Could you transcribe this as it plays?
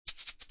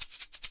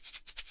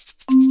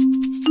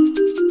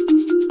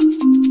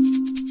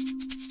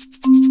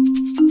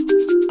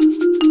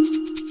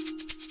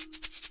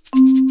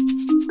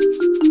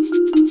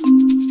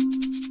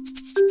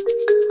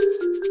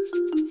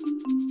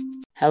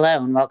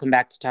Hello and welcome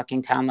back to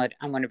Talking Talmud.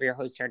 I'm one of your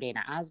hosts,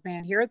 Ardina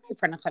Osman, here with my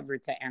friend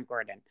Chavruta Ann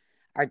Gordon.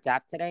 Our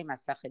daf today,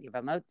 Masachet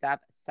Yevamot, daf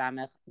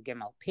Samech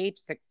Gimel, page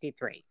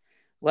 63.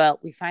 Well,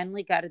 we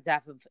finally got a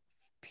daf of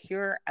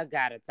pure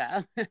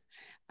Agadata,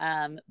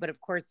 but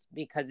of course,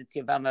 because it's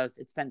Yevamos,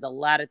 it spends a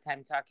lot of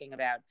time talking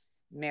about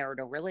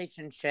marital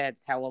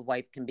relationships, how a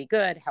wife can be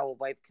good, how a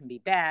wife can be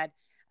bad.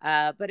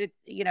 But it's,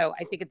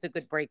 I think it's a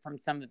good break from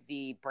some of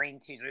the brain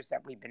teasers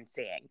that we've been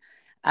seeing.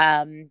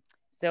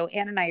 So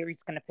Ann and I are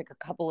just going to pick a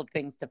couple of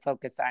things to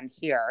focus on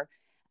here.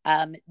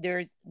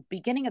 There's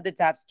beginning of the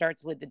daf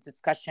starts with the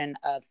discussion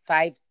of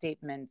 5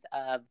 statements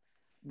of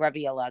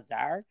Rabbi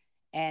Elazar,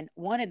 and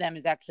one of them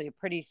is actually a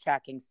pretty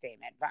shocking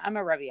statement. I'm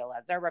a Rabbi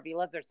Elazar. Rabbi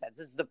Elazar says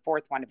this is the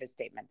 4th one of his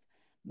statements.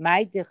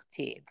 My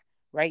dichtiv,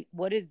 right?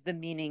 What is the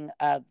meaning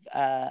of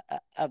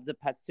the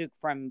pasuk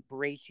from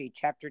Bereshit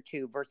chapter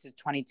 2 verses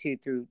 22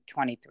 through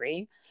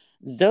 23?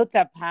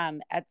 Zotapam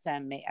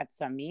etzem me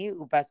etzami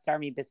ubasar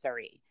mi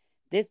bisari.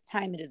 This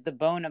time it is the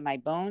bone of my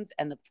bones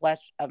and the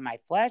flesh of my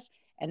flesh.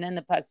 And then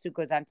the pasuk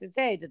goes on to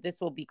say that this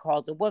will be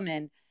called a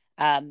woman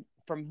from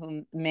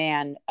whom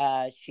man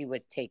she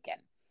was taken.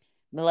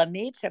 So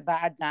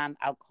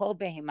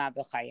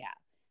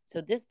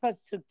this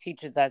pasuk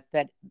teaches us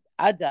that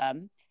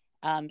Adam,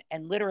 and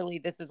literally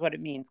this is what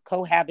it means,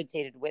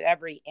 cohabitated with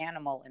every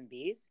animal and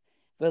beast.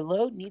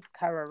 Velo needs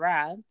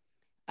karara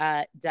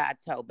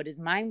dato, but his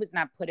mind was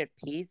not put at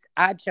peace.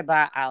 Ad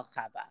shaba al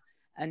chava,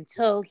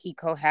 until he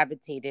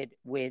cohabitated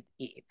with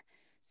Eve.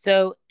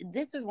 So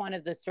this is one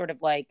of the sort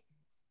of like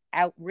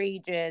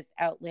outrageous,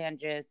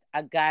 outlandish,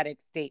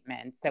 agadic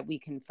statements that we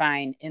can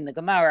find in the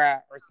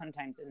Gemara or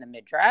sometimes in the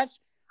Midrash,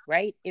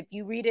 right? If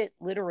you read it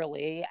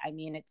literally, I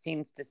mean, it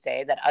seems to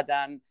say that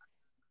Adam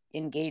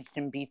engaged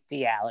in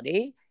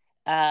bestiality.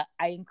 I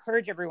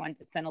encourage everyone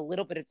to spend a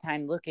little bit of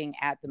time looking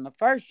at the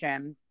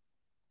Mefarshim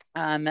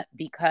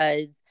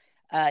because,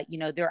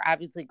 they're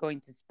obviously going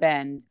to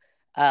spend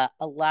a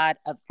lot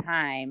of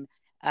time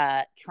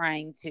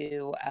trying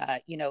to,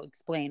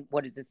 explain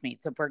what does this mean.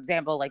 So, for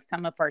example, like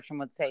some Mefarshim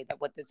would say that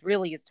what this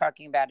really is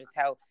talking about is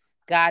how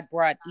God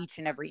brought each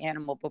and every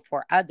animal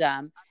before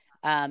Adam,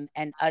 and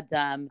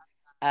Adam,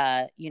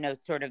 named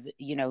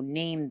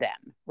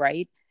them,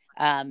 right?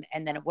 And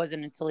then it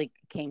wasn't until he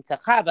came to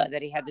Chava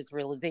that he had this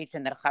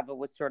realization that Chava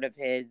was sort of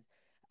his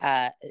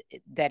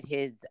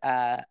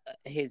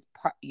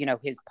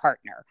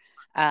partner.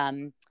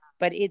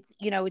 But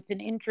it's an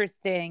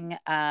interesting,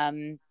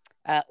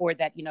 or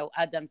that,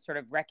 Adam sort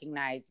of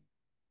recognized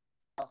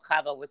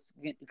Chava was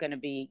going to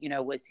be,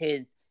 was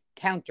his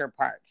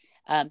counterpart,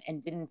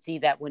 and didn't see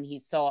that when he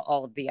saw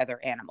all of the other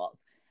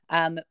animals.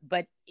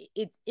 But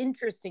it's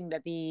interesting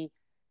that the,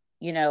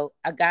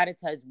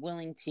 Agadita is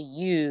willing to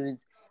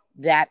use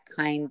that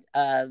kind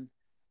of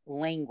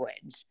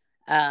language.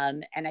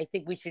 And I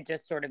think we should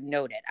just sort of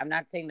note it. I'm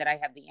not saying that I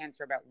have the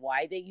answer about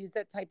why they use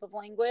that type of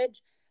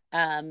language.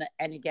 And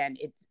again,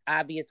 it's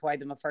obvious why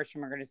the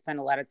Mefarshim are going to spend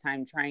a lot of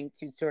time trying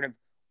to sort of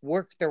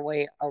work their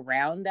way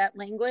around that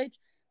language.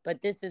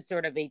 But this is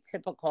sort of a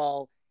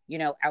typical,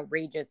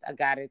 outrageous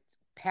Agadic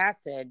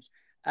passage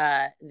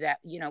that,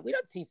 we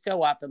don't see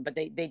so often, but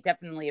they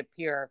definitely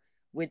appear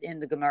within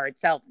the Gemara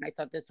itself. And I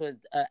thought this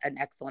was an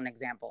excellent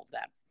example of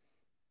that.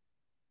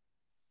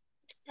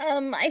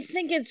 I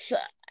think it's,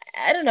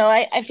 I don't know.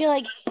 I feel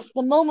like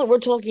the moment we're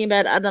talking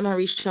about Adam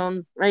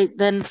Harishon, right?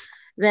 Then,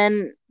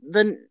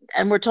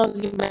 and we're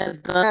talking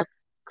about the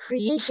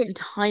creation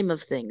time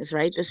of things,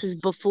 right? This is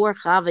before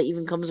Chava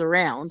even comes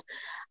around.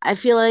 I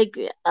feel like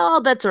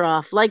all bets are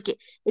off. Like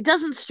it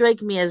doesn't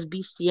strike me as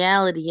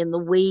bestiality in the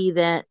way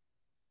that,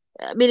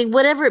 meaning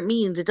whatever it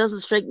means, it doesn't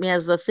strike me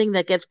as the thing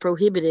that gets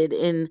prohibited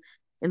in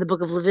the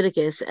book of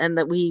Leviticus and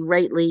that we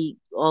rightly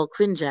all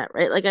cringe at,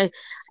 right? Like I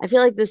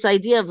feel like this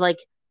idea of like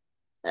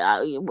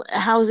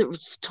how is it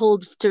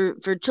told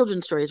for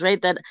children's stories,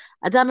 right? That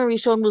Adam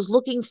Rishon was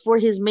looking for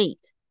his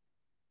mate,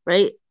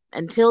 right?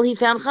 Until he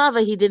found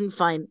Chava, he didn't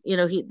find,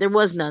 there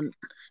was none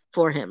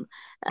for him.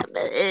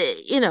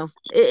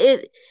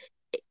 It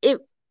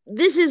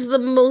this is the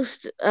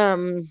most,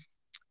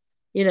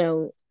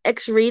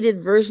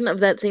 X-rated version of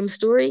that same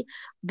story,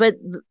 but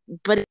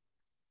it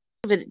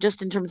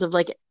just in terms of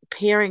like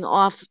pairing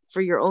off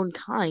for your own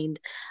kind,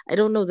 I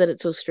don't know that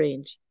it's so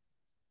strange.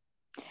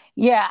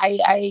 Yeah,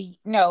 I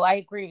no, I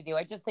agree with you.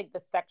 I just think the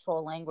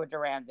sexual language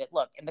around it.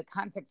 Look, in the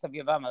context of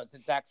Yevamos,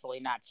 it's actually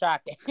not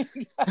shocking,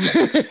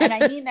 and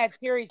I mean that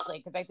seriously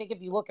because I think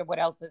if you look at what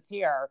else is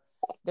here,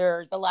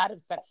 there's a lot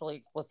of sexually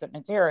explicit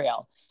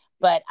material.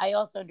 But I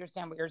also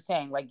understand what you're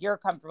saying. Like you're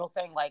comfortable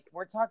saying, like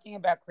we're talking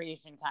about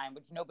creation time,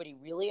 which nobody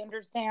really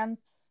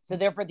understands. So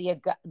therefore,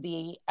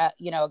 Agadita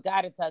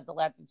is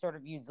allowed to sort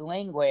of use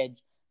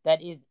language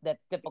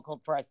that's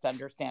difficult for us to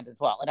understand as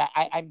well. And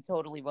I'm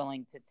totally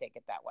willing to take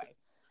it that way.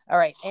 All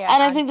right, and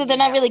And I on think to that you they're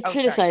not now. really Oh, sorry.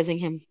 criticizing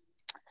him.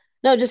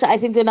 No, just I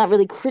think they're not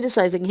really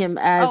criticizing him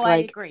Oh, as I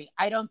like, agree.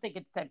 I don't think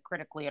it's said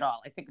critically at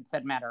all. I think it's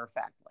said matter of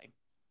factly.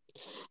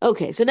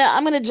 okay, so now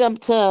I'm going to jump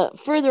to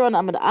further on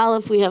Amud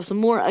Aleph. We have some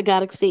more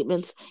Agadic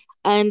statements.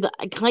 And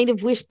I kind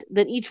of wished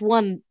that each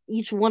one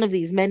of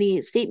these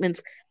many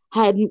statements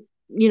had,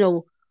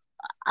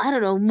 I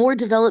don't know, more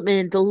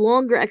development, a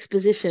longer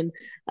exposition,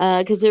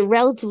 because they're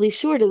relatively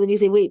short, and then you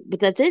say, wait, but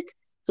that's it?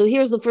 So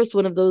here's the first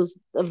one of the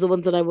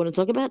ones that I want to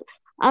talk about.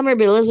 Amar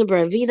Belezer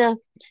Baravina,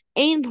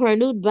 Ein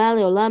Paranud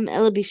Bale Olam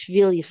Ela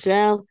Bishvil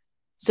Yisrael.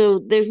 So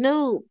there's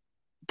no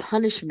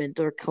punishment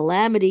or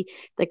calamity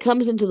that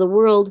comes into the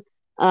world,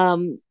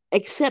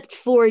 except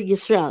for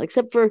Yisrael,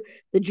 except for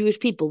the Jewish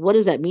people. What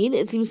does that mean?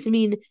 It seems to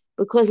mean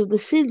because of the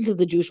sins of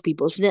the Jewish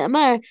people. Shnei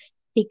Amar,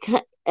 he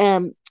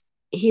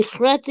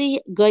Hichrati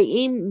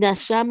goyim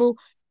nashamu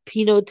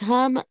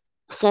pinotam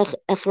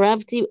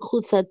echravti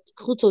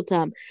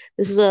chutzotam.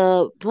 This is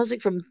a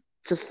pasuk from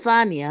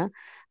Zephaniah.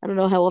 I don't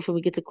know how often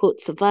we get to quote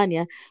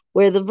Zephaniah,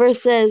 where the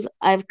verse says,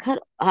 "I've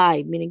cut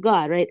meaning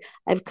God, right?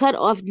 I've cut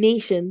off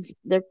nations;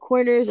 their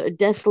corners are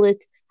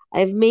desolate.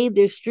 I've made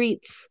their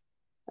streets,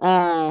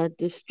 I've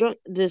destroyed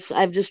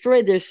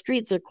their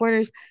streets, their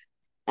corners,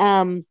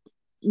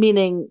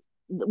 meaning,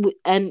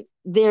 and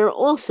there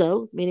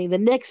also, meaning the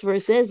next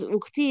verse says,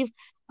 Uktiv,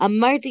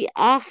 Amarti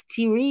ach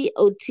tiri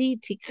oti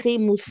tikri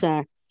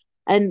musar.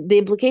 And the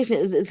implication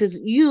is, it says,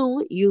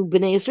 you,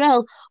 Bnei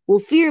Israel, will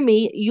fear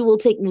me, you will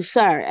take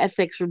musar,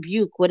 ethics,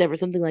 rebuke, whatever,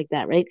 something like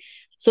that, right?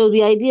 So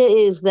the idea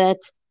is that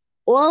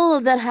all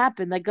of that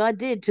happened, that God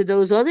did to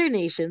those other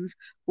nations,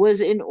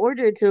 was in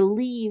order to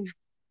leave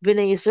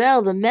Bnei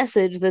Israel the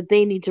message that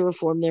they need to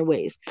reform their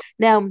ways.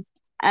 Now,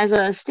 as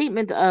a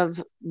statement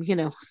of,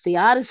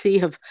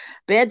 theodicy of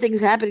bad things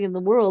happening in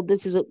the world,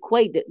 this is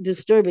quite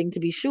disturbing, to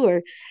be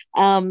sure.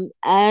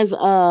 As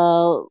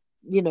a,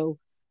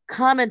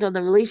 comment on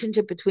the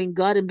relationship between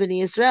God and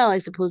Bnei Israel, I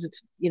suppose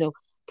it's,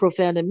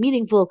 profound and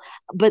meaningful.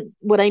 But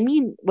what I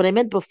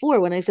meant before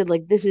when I said,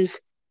 like, this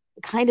is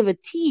kind of a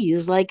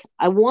tease, like,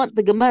 I want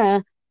the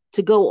Gemara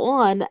to go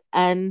on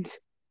and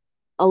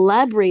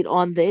elaborate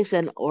on this,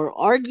 and or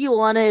argue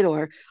on it,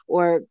 or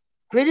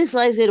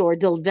criticize it, or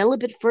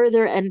develop it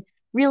further. And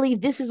really,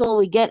 this is all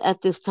we get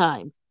at this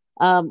time.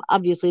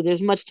 Obviously,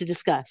 there's much to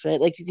discuss, right?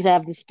 Like, you could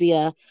have this be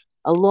a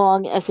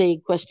long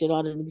essay question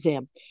on an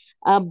exam.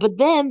 But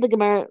then the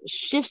Gemara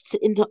shifts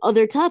into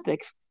other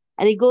topics,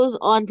 and he goes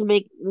on to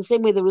make the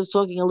same way that was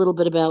talking a little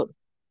bit about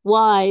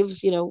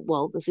wives.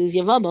 Well, this is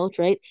Yavamot,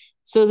 right?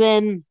 So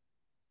then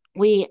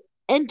we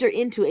enter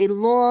into a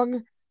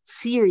long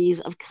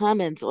series of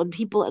comments on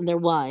people and their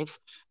wives.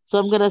 So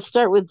I'm going to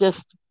start with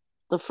just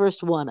the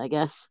first one, I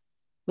guess,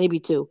 maybe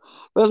two.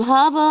 Rav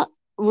Hava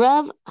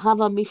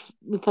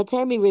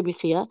mipater mi Rabbi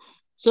Chia.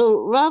 So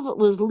Rav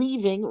was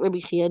leaving Rabbi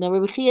Chia. Now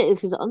Rabbi Chia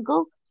is his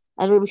uncle,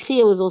 and Rabbi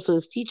Chia was also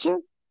his teacher.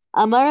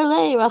 Amar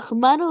le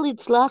Rachmana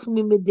litzlach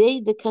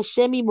mimedei de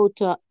kashemi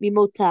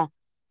mimota.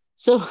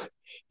 So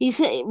he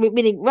said,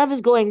 meaning Rav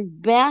is going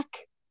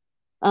back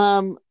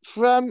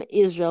from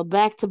Israel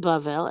back to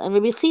Bavel, and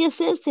Rabbi Chia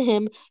says to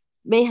him,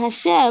 "May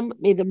Hashem,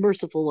 may the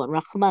merciful one,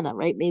 Rachmana,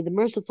 right? May the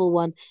merciful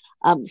one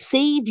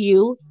save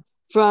you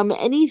from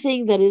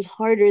anything that is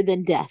harder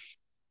than death,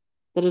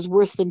 that is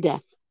worse than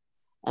death."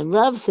 And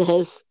Rav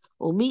says,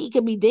 what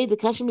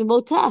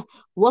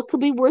could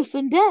be worse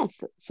than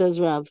death? Says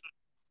Rav.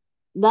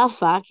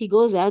 Nafak, he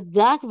goes out,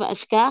 Dak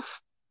v'ashkach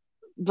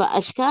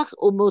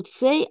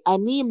umotzei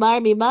ani mar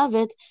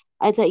mimavet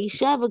at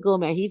ha'isha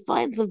v'gomer. He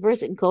finds the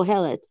verse in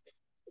Kohelet,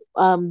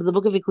 the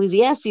book of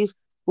Ecclesiastes,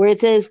 where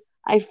it says,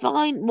 I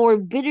find more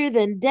bitter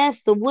than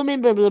death the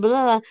woman, blah, blah, blah,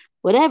 blah,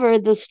 whatever.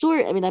 The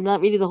story, I mean, I'm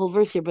not reading the whole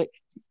verse here, but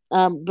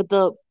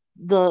the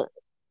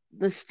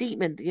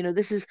statement,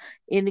 this is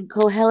in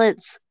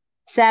Kohelet's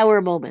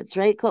sour moments,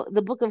 right?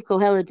 The book of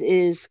Kohelet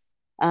is,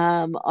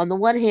 on the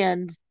one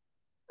hand,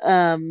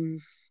 I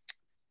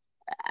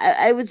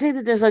would say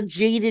that there's a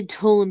jaded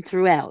tone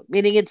throughout,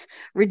 meaning it's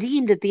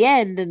redeemed at the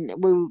end, and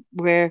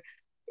where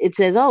it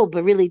says, "Oh,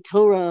 but really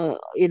Torah,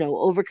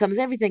 overcomes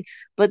everything."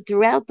 But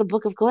throughout the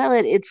book of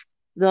Kohelet, it's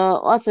the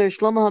author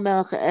Shlomo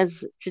HaMelech,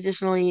 as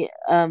traditionally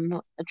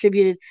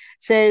attributed,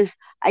 says,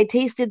 "I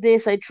tasted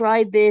this, I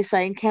tried this,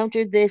 I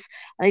encountered this,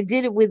 and I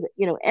did it with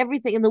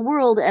everything in the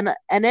world, and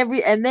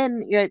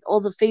then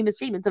all the famous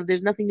statements of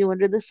there's nothing new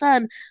under the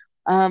sun."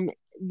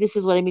 This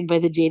is what I mean by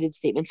the jaded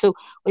statement. So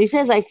when he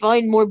says, I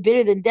find more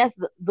bitter than death,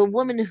 the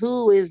woman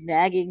who is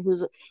nagging,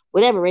 who's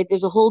whatever, right?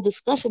 There's a whole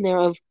discussion there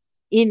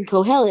in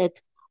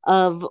Kohelet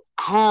of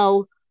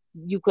how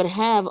you could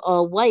have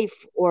a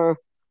wife or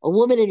a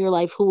woman in your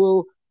life who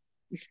will,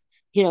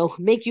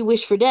 make you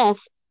wish for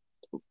death.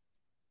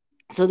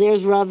 So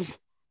there's Rav's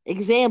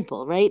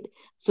example, right?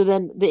 So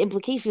then the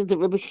implication is that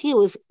Rabbi Chia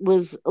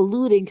was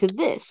alluding to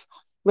this.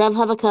 Rav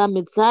Havaka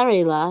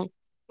Mitzarela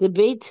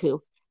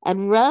debetu.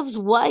 And Rav's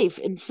wife,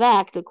 in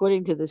fact,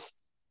 according to this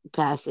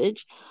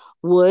passage,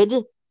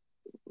 would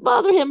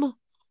bother him.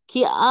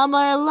 Ki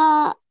amar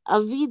la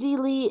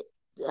avidili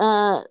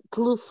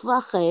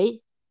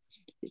tlufache.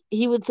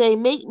 He would say,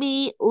 make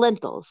me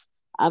lentils.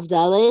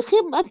 Avdale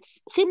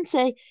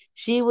chimse.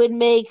 She would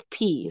make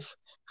peas.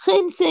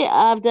 Chimse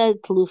avda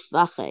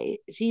tlufache.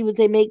 She would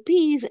say, make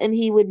peas, and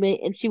she would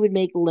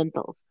make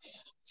lentils.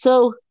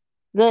 So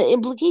the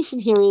implication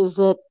here is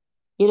that,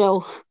 you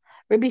know,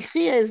 Rabbi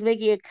Chia is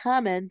making a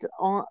comment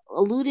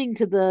alluding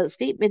to the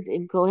statement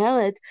in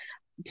Kohelet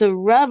to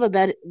Rav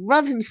about it.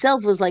 Rav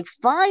himself was like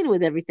fine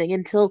with everything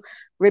until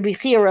Rabbi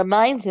Chia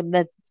reminds him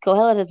that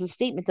Kohelet has a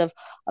statement of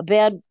a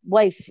bad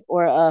wife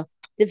or a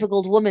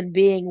difficult woman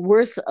being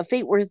worse, a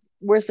fate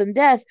worse than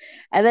death,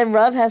 and then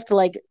Rav has to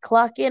like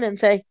clock in and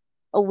say,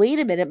 "Oh, wait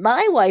a minute,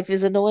 my wife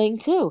is annoying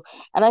too."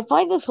 And I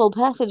find this whole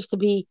passage to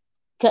be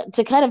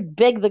to kind of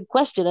beg the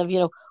question of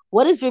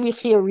what is Rabbi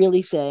Chia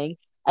really saying,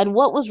 and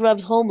what was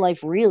Rav's home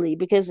life really?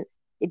 Because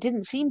it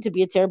didn't seem to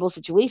be a terrible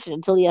situation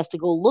until he has to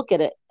go look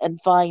at it and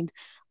find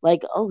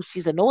like, oh,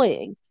 she's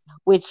annoying,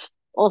 which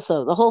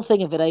also the whole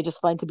thing of it I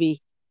just find to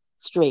be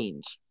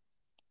strange.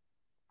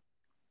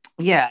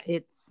 Yeah,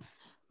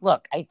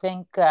 look, I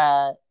think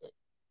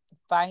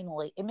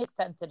finally it makes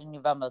sense that in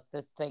Yuvamos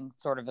this thing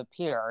sort of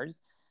appears.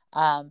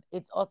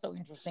 It's also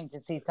interesting to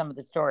see some of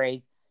the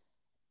stories.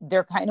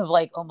 They're kind of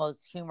like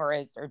almost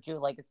humorous or Jew,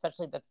 like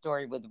especially that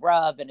story with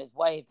Rav and his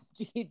wife.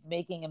 She keeps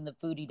making him the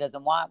food he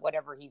doesn't want,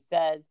 whatever he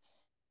says.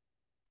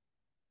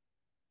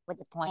 With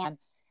his plan,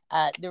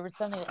 there was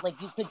something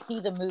like you could see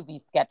the movie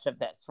sketch of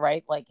this,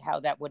 right? Like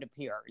how that would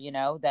appear,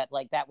 that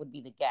like that would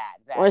be the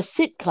gag Or a that,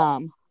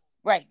 sitcom.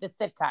 right, the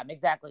sitcom,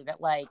 exactly. That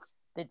like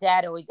the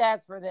dad always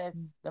asks for this,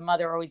 the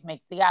mother always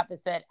makes the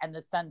opposite, and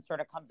the son sort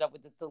of comes up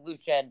with a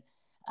solution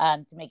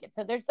to make it.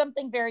 So there's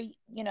something very,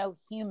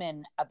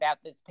 human about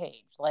this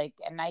page. Like,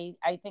 and I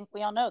think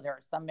we all know there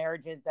are some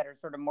marriages that are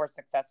sort of more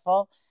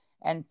successful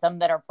and some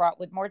that are fraught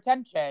with more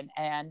tension.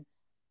 And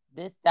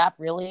this stuff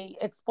really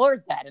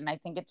explores that. And I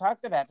think it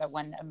talks about that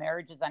when a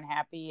marriage is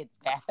unhappy, it's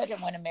bad.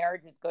 And when a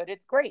marriage is good,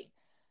 it's great.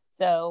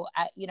 So,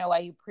 I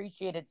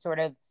appreciated sort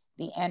of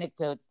the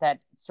anecdotes that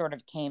sort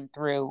of came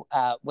through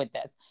with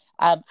this.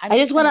 I'm I just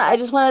just going want to to. I wrap.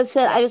 just want to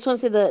say. Yeah. I just want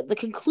to say the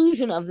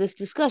conclusion of this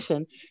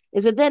discussion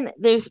is that then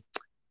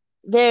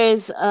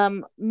there's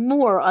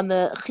more on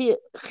the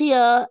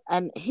Chia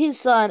and his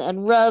son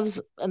and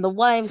Rav's and the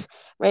wives,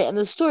 right, and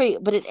the story,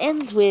 but it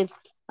ends with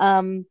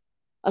um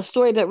a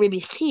story about Rabbi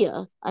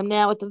Chia. I'm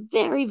now at the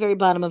very, very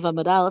bottom of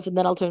Amud Aleph, and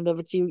then I'll turn it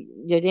over to you,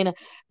 Yardena.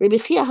 Rabbi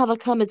Chia have a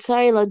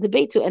kametzari la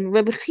debetu, and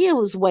Rabbi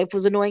Chia's wife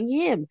was annoying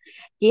him.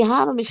 He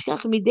have a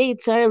mishkach midei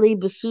tzari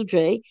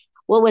basudre.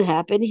 What would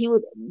happen? He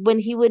would when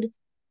he would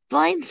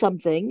find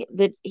something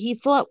that he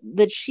thought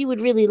that she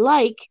would really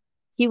like,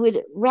 he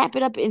would wrap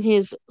it up in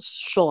his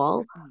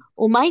shawl,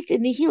 umait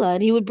nihila,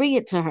 and he would bring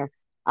it to her.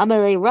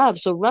 Amalei Rav.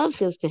 So Rav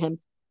says to him,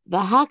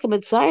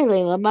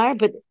 "V'hakamatzari lamar,"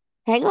 but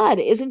hang on,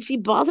 isn't she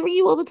bothering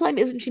you all the time?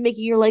 Isn't she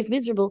making your life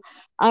miserable?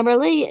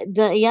 Amarle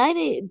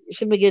da'yane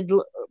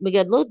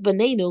shemegadlot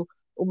banenu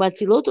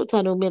umatzilot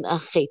otanu min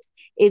achet.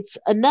 It's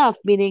enough,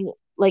 meaning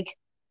like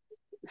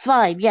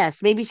fine,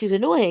 yes, maybe she's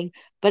annoying,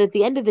 but at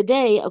the end of the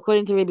day,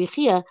 according to Rabbi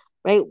Chia,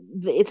 right,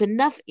 it's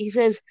enough. He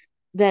says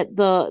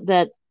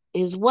that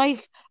his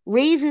wife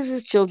raises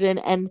his children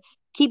and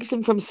keeps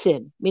them from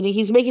sin, meaning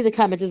he's making the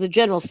comment as a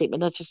general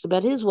statement, not just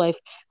about his wife,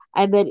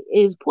 and that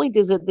his point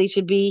is that they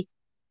should be,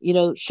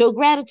 show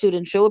gratitude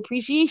and show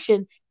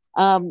appreciation,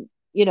 and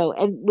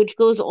which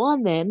goes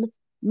on then.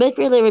 So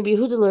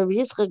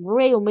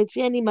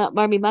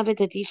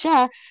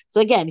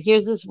again,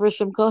 here's this verse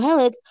from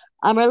Kohelet.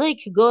 Amarle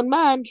kugon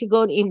man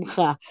kugon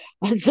imcha,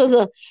 and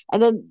so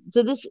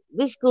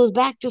this goes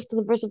back just to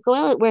the verse of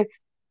Kohelet where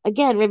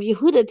again Rabbi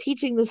Yehuda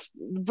teaching this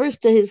verse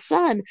to his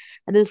son,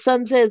 and his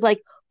son says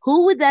like,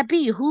 who would that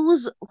be? Who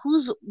is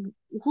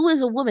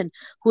a woman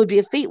who would be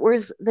a fate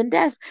worse than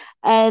death?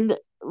 And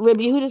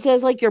Rabbi Yehuda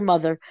says like your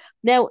mother.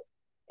 Now,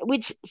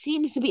 which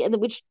seems to be and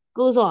which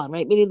goes on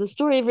right, meaning the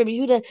story of Rabbi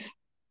Yehuda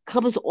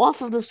comes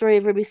off of the story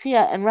of Rabbi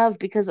Chia and Rav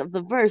because of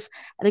the verse,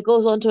 and it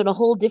goes on to a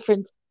whole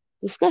different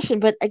discussion.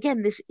 But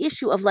again, this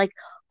issue of like,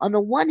 on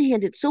the one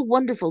hand, it's so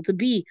wonderful to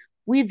be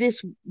with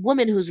this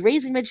woman who's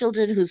raising my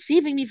children, who's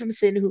saving me from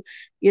sin, who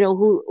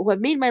I've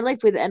made my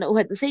life with, and who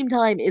at the same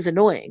time is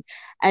annoying,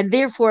 and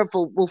therefore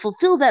will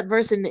fulfill that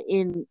verse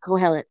in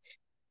Kohelet.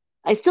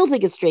 I still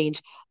think it's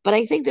strange, but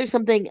I think there's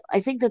something. I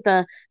think that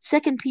the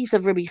second piece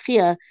of Rabbi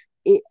Chia,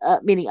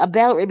 meaning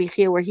about Rabbi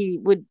Chia, where he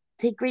would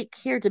take great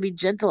care to be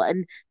gentle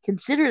and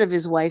considerate of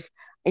his wife,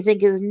 I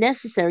think is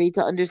necessary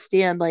to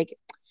understand. Like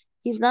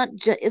it's not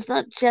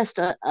just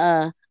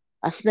a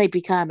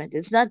snipey comment.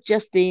 It's not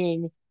just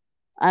being,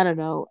 I don't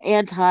know,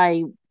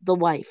 anti the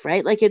wife,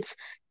 right? Like it's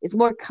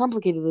more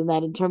complicated than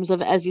that in terms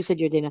of, as you said,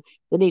 Dana,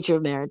 the nature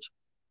of marriage.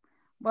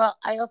 Well,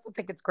 I also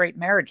think it's great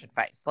marriage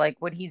advice. Like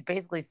what he's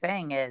basically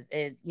saying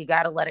is you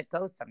got to let it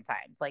go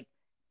sometimes. Like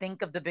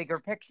think of the bigger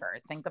picture.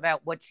 Think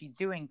about what she's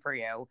doing for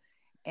you,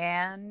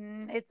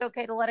 and it's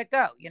okay to let it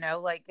go.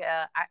 Like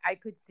I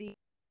could see,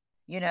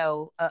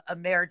 a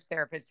marriage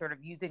therapist sort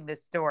of using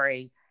this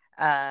story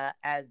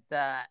as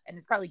and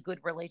it's probably good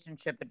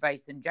relationship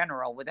advice in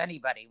general with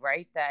anybody,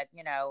 right? That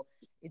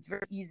it's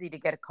very easy to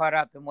get caught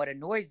up in what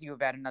annoys you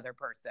about another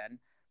person,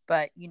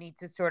 but you need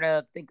to sort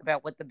of think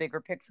about what the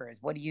bigger picture is.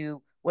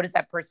 What does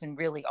that person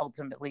really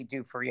ultimately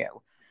do for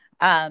you?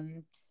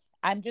 um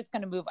I'm just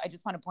going to move. I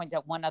just want to point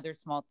out one other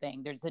small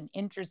thing. There's an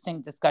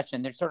interesting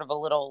discussion. There's sort of a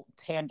little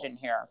tangent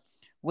here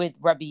with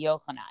Rabbi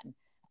Yochanan.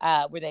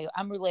 Where they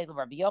Amrulay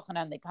Rabbi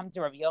Yochanan, they come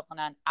to Rabbi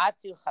Yochanan,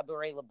 Atu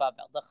Chabarei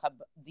LeBavel.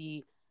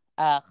 The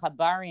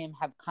Chabarim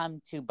have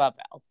come to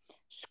Bavel.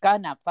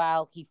 Shka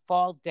Nafal, he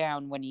falls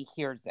down when he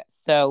hears this.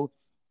 So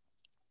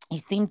he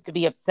seems to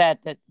be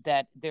upset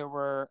that there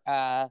were,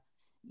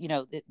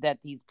 that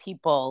these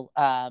people,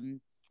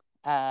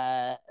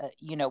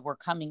 were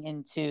coming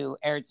into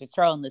Eretz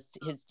Yisrael, and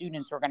his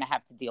students were going to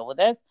have to deal with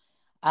this,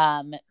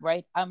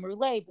 right?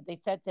 Amrulay, but they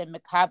said to him,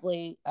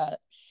 Mekable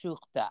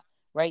Shuchta,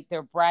 right?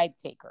 They're bribe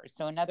takers.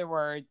 So in other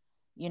words,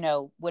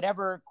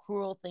 whatever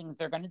cruel things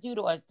they're going to do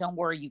to us, don't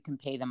worry, you can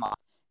pay them off.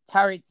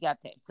 Taritz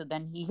Yatev. So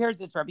then he hears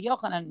this Rabbi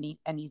Yochanan,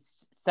 and he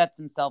sits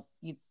himself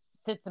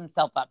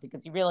up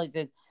because he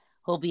realizes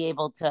he'll be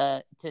able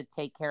to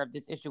take care of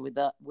this issue with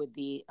the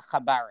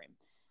Chabarim.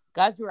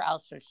 Gazur al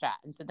Shosha.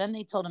 And so then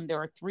they told him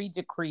there are 3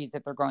 decrees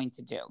that they're going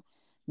to do.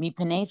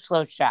 Mipanei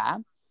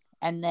Shlosha.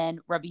 And then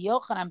Rabbi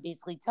Yochanan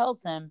basically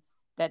tells him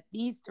that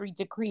these 3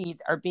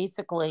 decrees are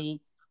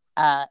basically,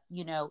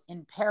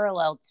 in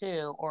parallel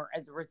to, or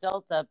as a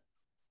result of,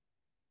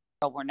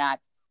 we're not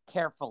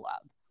careful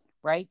of,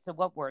 right? So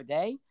what were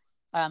they?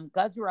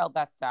 Gazur al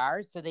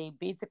Basar. So they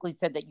basically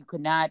said that you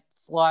could not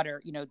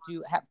slaughter,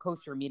 have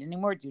kosher meat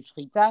anymore, do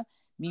shchita,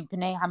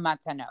 mipanei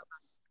hamatanot.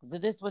 So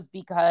this was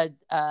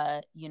because,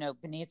 Bnei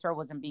Yisrael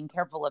wasn't being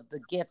careful of the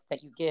gifts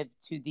that you give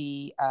to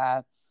the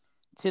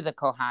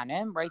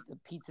Kohanim, right? The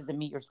pieces of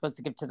meat you're supposed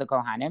to give to the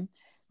Kohanim.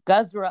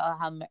 Gazra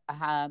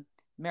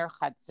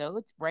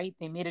ha-merchatzot, right?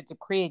 They made a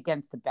decree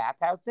against the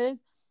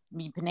bathhouses.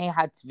 Mipnei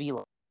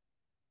ha-tvila.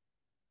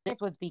 This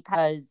was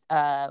because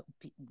the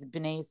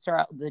Bnei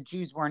Yisrael, the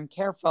Jews, weren't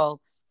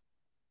careful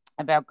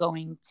about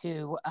going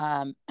to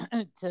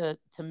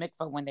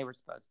mikvah when they were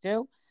supposed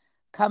to.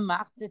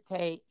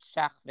 Kamachtete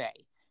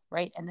shachvei.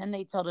 Right. And then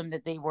they told him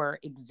that they were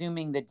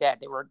exhuming the dead.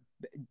 They were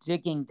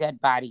digging dead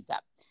bodies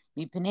up.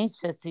 So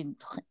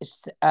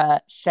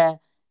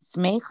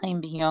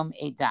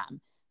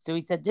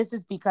he said, this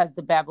is because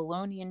the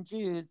Babylonian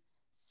Jews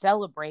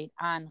celebrate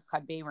on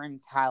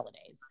Chaberim's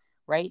holidays.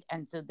 Right.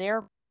 And so they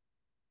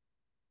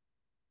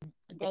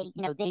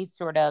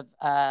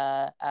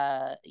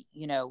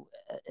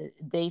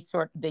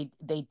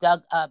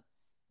dug up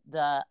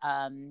the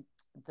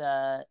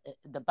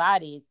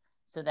bodies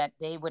so that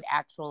they would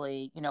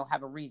actually,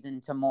 have a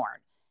reason to mourn.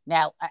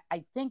 Now,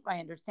 I think my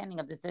understanding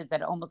of this is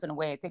that almost in a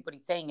way, I think what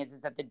he's saying is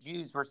that the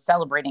Jews were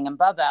celebrating in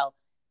Bavel.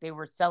 They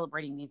were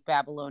celebrating these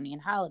Babylonian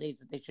holidays,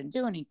 but they shouldn't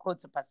do. And he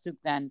quotes a pasuk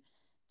then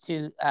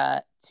to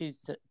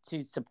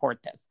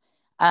support this.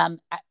 I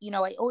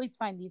always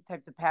find these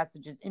types of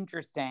passages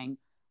interesting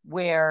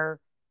where,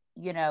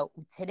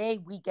 today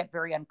we get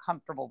very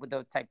uncomfortable with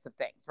those types of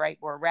things, right?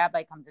 Where a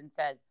rabbi comes and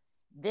says,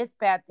 this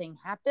bad thing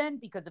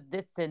happened because of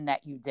this sin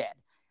that you did.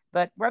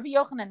 But Rabbi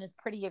Yochanan is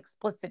pretty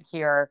explicit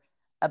here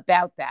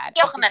about that.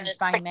 You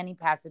find many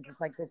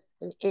passages like this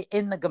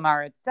in the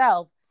Gemara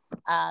itself.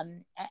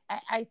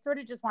 I sort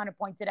of just want to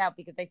point it out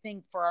because I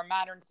think for our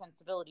modern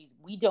sensibilities,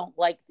 we don't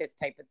like this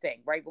type of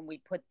thing, right? When we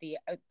put the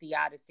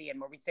Odyssey in,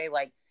 where we say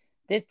like,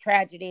 this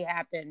tragedy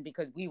happened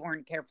because we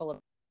weren't careful.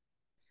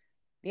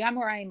 The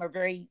Amoraim are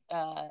very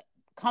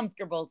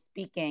comfortable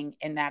speaking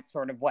in that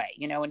sort of way,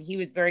 and he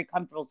was very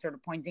comfortable sort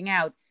of pointing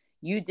out,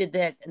 you did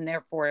this and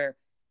therefore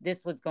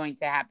this was going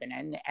to happen.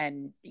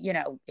 And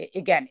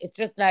again, it's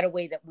just not a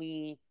way that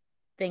we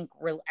think,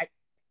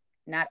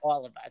 not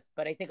all of us,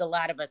 but I think a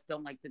lot of us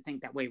don't like to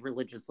think that way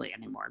religiously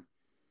anymore.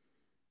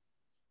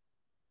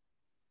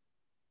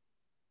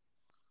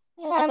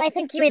 I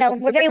think,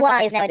 we're very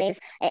wise nowadays.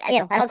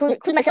 I'll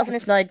include myself in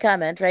this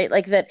comment, right?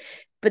 Like that,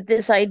 but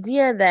this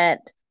idea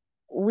that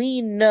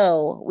we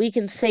know, we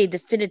can say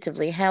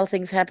definitively how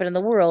things happen in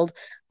the world,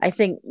 I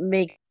think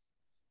makes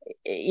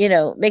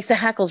the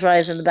hackles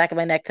rise in the back of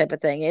my neck type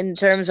of thing in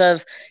terms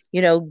of,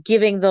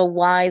 giving the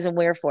whys and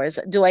wherefores.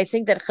 Do I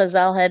think that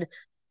Chazal had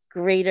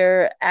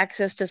greater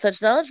access to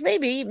such knowledge?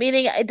 Maybe,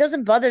 meaning it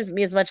doesn't bother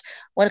me as much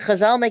when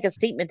Chazal make a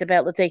statement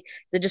about, let's say,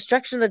 the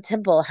destruction of the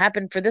temple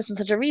happened for this and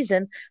such a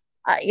reason.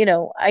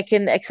 I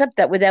can accept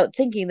that without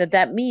thinking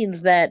that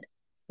means that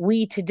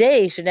we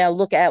today should now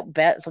look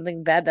at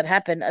something bad that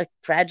happened, a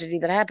tragedy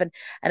that happened,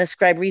 and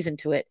ascribe reason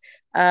to it.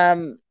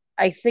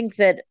 I think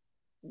that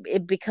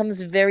it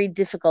becomes very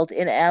difficult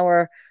in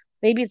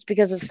maybe it's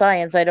because of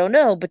science, I don't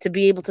know, but to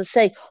be able to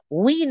say,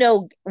 we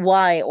know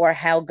why or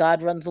how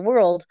God runs the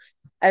world,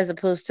 as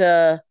opposed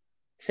to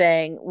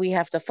saying we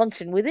have to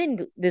function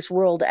within this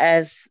world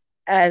as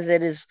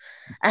it is.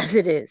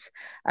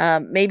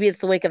 Maybe it's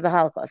the wake of the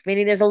Holocaust,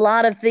 meaning there's a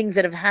lot of things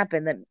that have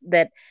happened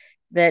that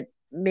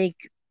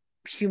make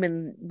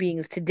human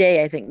beings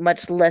today, I think,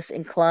 much less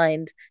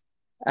inclined,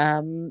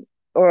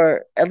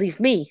 or at least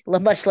me,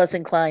 much less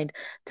inclined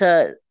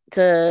to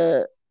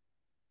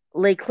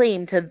lay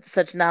claim to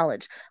such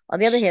knowledge. On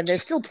the other hand,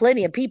 there's still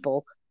plenty of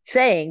people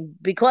saying,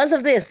 because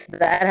of this,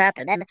 that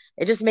happened. And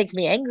it just makes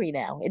me angry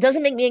now. It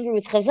doesn't make me angry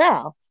with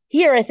Chazal.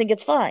 Here, I think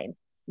it's fine.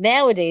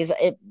 Nowadays,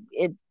 it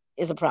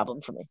is a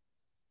problem for me.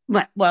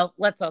 Well,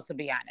 let's also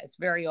be honest.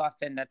 Very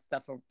often that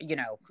stuff,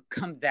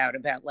 comes out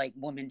about like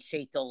women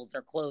shaitels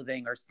or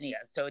clothing or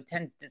sneas. So it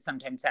tends to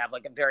sometimes have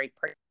like a very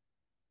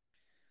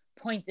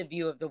point of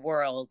view of the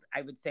world,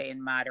 I would say,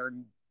 in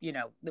modern,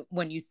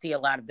 when you see a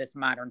lot of this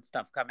modern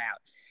stuff come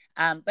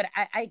out. But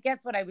I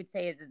guess what I would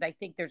say is I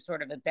think there's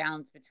sort of a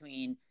balance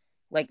between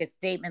like a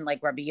statement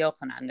like Rabbi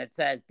Yochanan that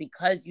says,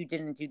 because you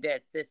didn't do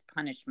this, this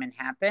punishment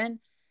happened,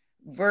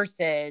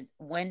 versus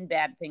when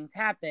bad things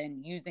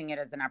happen, using it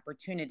as an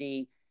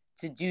opportunity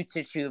to do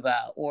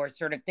teshuva or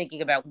sort of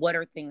thinking about what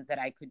are things that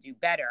I could do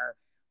better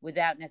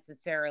without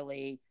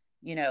necessarily,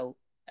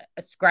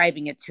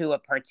 ascribing it to a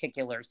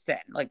particular sin.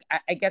 Like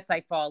I guess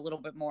I fall a little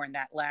bit more in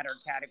that latter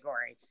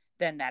category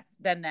than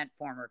that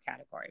former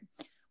category.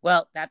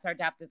 Well, that's our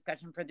DAF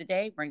discussion for the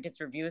day. Rank us,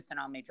 review us on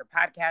all major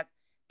podcasts.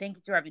 Thank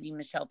you to Rabbi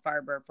Michelle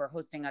Farber for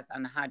hosting us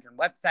on the Hadran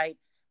website.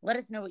 Let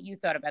us know what you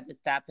thought about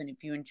this DAF, and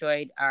if you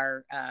enjoyed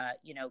our,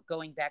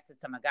 going back to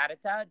some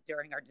Agadata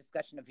during our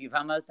discussion of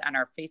Yuvamos on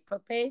our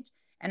Facebook page.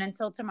 And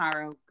until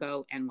tomorrow,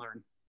 go and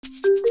learn.